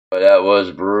That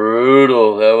was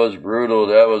brutal. That was brutal.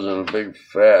 That was a big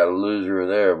fat loser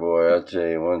there, boy. I'll tell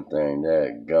you one thing.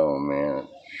 That gone, man. It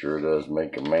sure does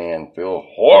make a man feel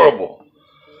horrible.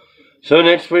 So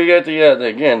next we got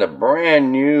the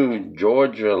brand new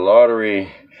Georgia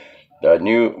Lottery, the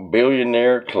new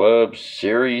Billionaire Club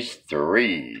Series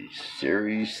 3.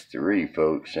 Series 3,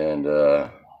 folks. And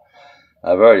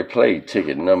I've already played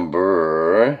ticket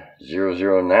number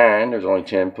 009. There's only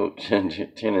 10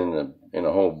 in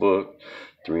the whole book,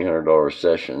 $300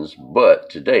 sessions. But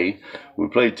today we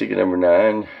played ticket number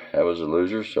 9. That was a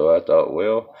loser, so I thought,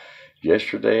 well,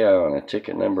 yesterday on a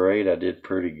ticket number 8 I did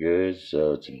pretty good.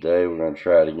 So today we're going to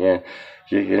try it again.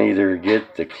 You can either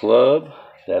get the club,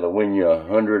 that'll win you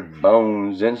 100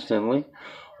 bones instantly,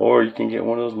 or you can get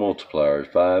one of those multipliers,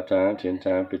 5 times, 10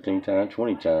 times, 15 times,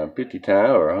 20 times, 50 times,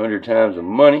 or 100 times the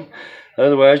money.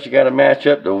 Otherwise, you got to match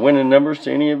up the winning numbers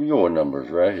to any of your numbers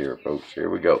right here, folks. Here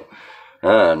we go.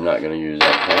 I'm not going to use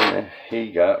that pen.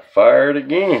 He got fired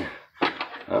again.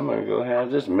 I'm going to go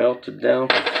have this melted down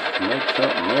to make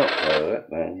something else out of that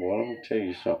thing. Boy, let me tell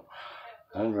you something.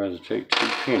 I'd rather take 2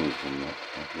 pennies than that.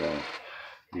 I'm going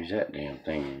to use that damn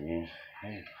thing again.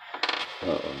 Hey.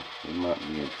 Uh-oh, we might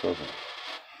be in trouble.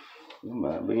 We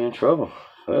might be in trouble.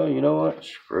 Well, you know what?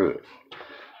 Screw it.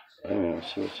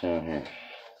 Let's see what's down here.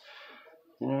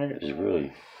 You know, I just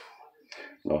really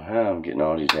know how I'm getting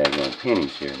all these daggone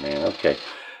pennies here, man. Okay.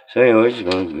 So anyway,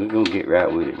 we're gonna get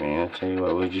right with it, man. I'll tell you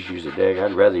what, we'll just use a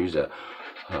I'd rather use a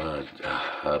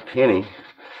penny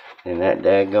than that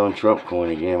daggone Trump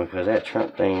coin again, because that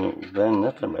Trump thing ain't done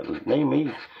nothing but made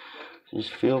me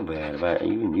just feel bad about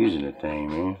even using the thing,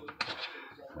 man.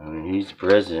 I mean, he's the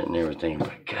president and everything,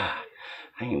 but God,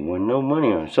 I ain't won no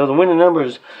money on it. So the winning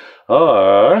numbers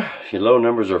are, your low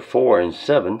numbers are 4 and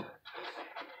 7.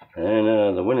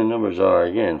 And the winning numbers are,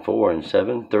 again, 4 and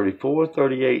 7, 34,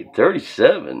 38,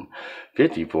 37,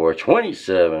 54,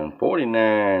 27,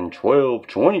 49, 12,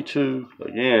 22.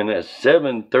 Again, that's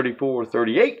 7, 34,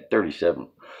 38, 37,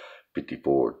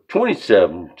 54,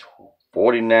 27,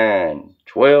 49,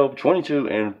 12, 22,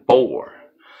 and 4.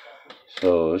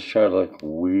 So let's try to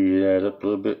weed that up a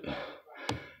little bit.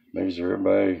 Make sure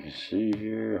everybody can see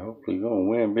here. Hopefully you're going to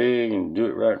win big and do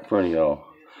it right in front of y'all.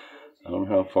 I don't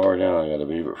know how far down I got to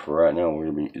be, but for right now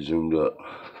we're going to be zoomed up.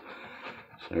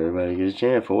 So everybody gets a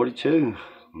chance. 42.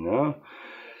 No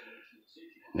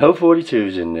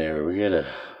 42s in there. We got a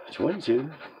 22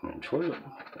 and 12.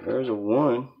 There's a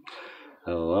 1.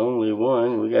 A lonely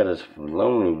 1. We got a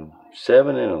lonely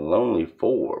 7 and a lonely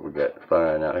 4. We got to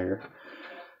find out here.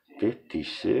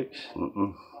 56.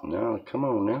 No, come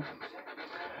on now.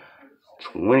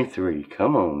 23.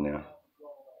 Come on now.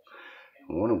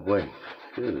 1 away.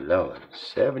 Good Lord.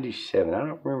 77. I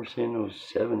don't remember seeing those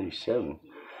 77.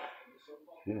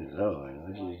 Good Lord.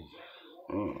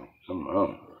 Come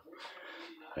on.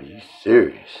 Are you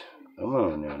serious? Come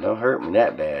on now. Don't hurt me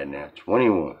that bad now.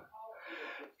 21.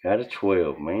 Got a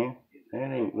 12, man.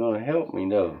 That ain't going to help me,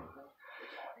 though.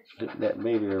 Flip that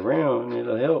baby around,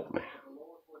 it'll help me.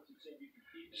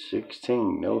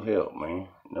 16. No help, man.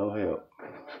 No help.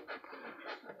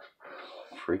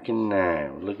 Freaking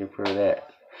 9. We're looking for that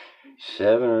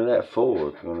 7 or that 4.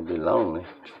 It's going to be lonely.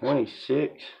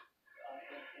 26.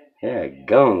 Yeah,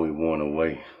 gone, we 1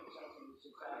 away.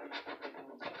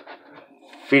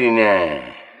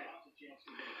 59.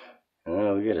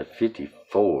 Oh, we got a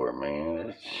 54,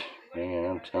 man. Man,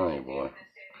 I'm telling you, boy.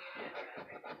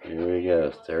 Here we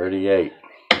go. 38.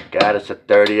 Got us a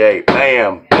 38.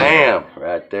 Bam, bam.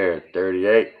 Right there.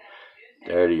 38.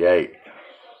 38.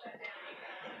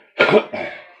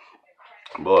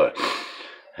 Boy.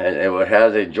 And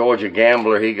how's a Georgia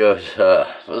gambler? He goes,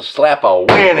 let's slap a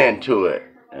win into it.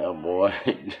 Oh boy,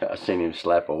 I seen him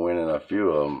slap a win in a few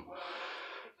of them.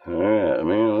 All right,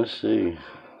 man. Let's see.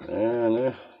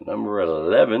 Number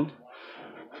 11.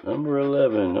 Number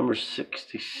 11. Number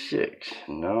 66.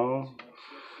 No.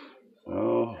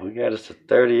 Oh, we got us a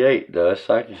 38 though. It's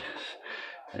like,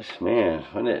 man.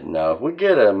 No, if we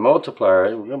get a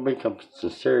multiplier, we're gonna become some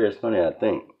serious money, I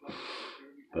think.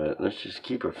 But let's just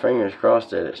keep our fingers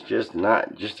crossed that it's just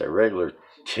not just a regular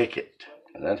ticket.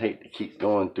 And I'd hate to keep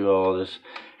going through all this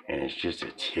and it's just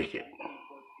a ticket.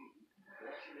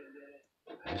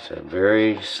 It's a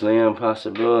very slim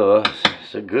possibility.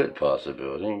 It's a good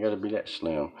possibility. It ain't got to be that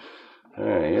slim.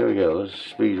 Alright, here we go. Let's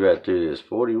speed right through this.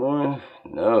 41?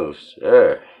 No,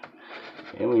 sir.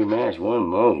 Can we match one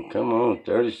more? Come on,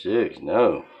 36.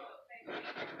 No.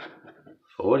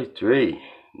 43.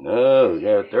 No, we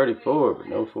got a 34, but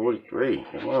no 43.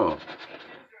 Come on.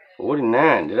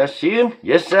 49. Did I see him?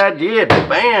 Yes, I did.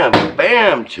 Bam,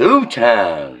 bam, 2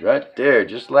 times. Right there,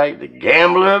 just like the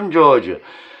gambler of Georgia.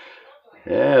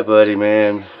 Yeah, buddy,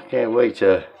 man. Can't wait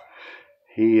till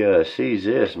he sees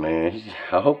this, man.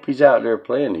 I hope he's out there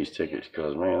playing these tickets,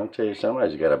 because, man, I'll tell you,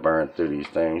 somebody's got to burn through these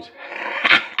things.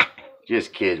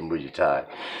 Just kidding with you, Todd.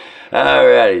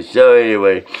 Alrighty, so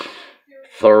anyway,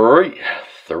 three,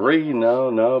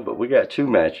 no, but we got two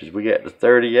matches. We got the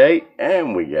 38,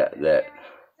 and we got that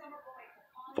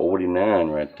 49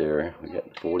 right there. We got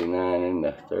the 49 and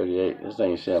the 38. This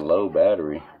thing's saying low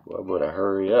battery. Boy, I better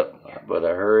hurry up. I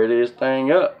better hurry this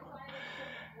thing up.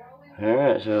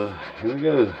 Alright, so here we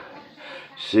go.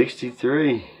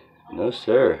 63. No,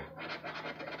 sir.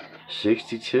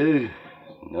 62.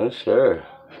 No, sir.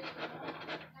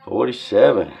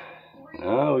 47.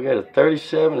 No, we got a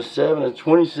 37, a 7, a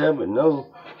 27, but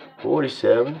no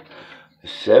 47. A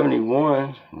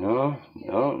 71. No.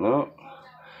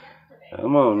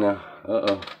 Come on now.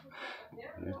 Uh-oh.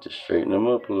 I have to straighten them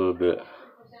up a little bit.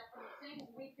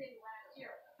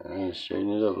 I need to straighten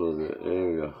it up a little bit. There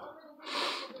we go.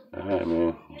 Alright,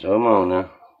 man. Come on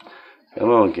now. Come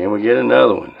on, can we get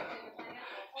another one?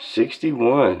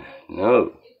 61.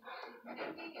 No.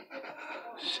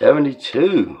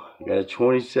 72. You got a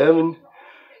 27?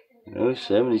 No,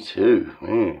 72.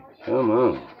 Man, come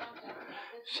on.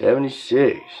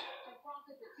 76.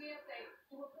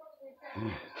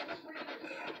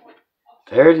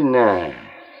 39.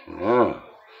 No.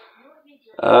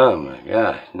 Oh my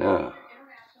gosh, no.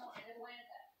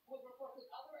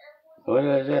 What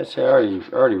did that say? I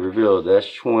already revealed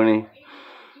that's 20.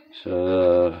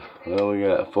 So, well, we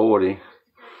got 40.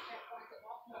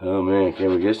 Oh man,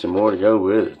 can we get some more to go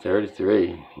with it?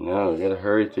 33. No, we gotta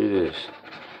hurry through this.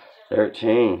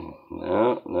 13.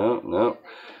 No.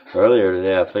 Earlier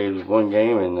today I played with one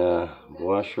game, and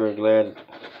boy, I'm sure glad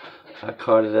I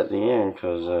caught it at the end,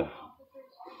 because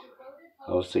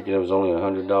I was thinking it was only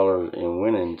 $100 in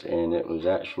winnings, and it was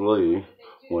actually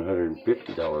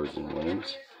 $150 in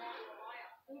winnings.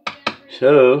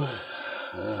 So,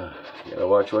 you gotta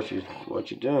watch what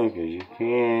you're doing, because you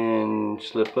can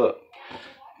slip up.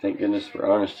 Thank goodness for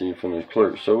honesty from the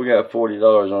clerk. So we got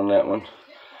 $40 on that one.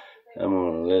 I'm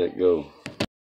gonna let it go.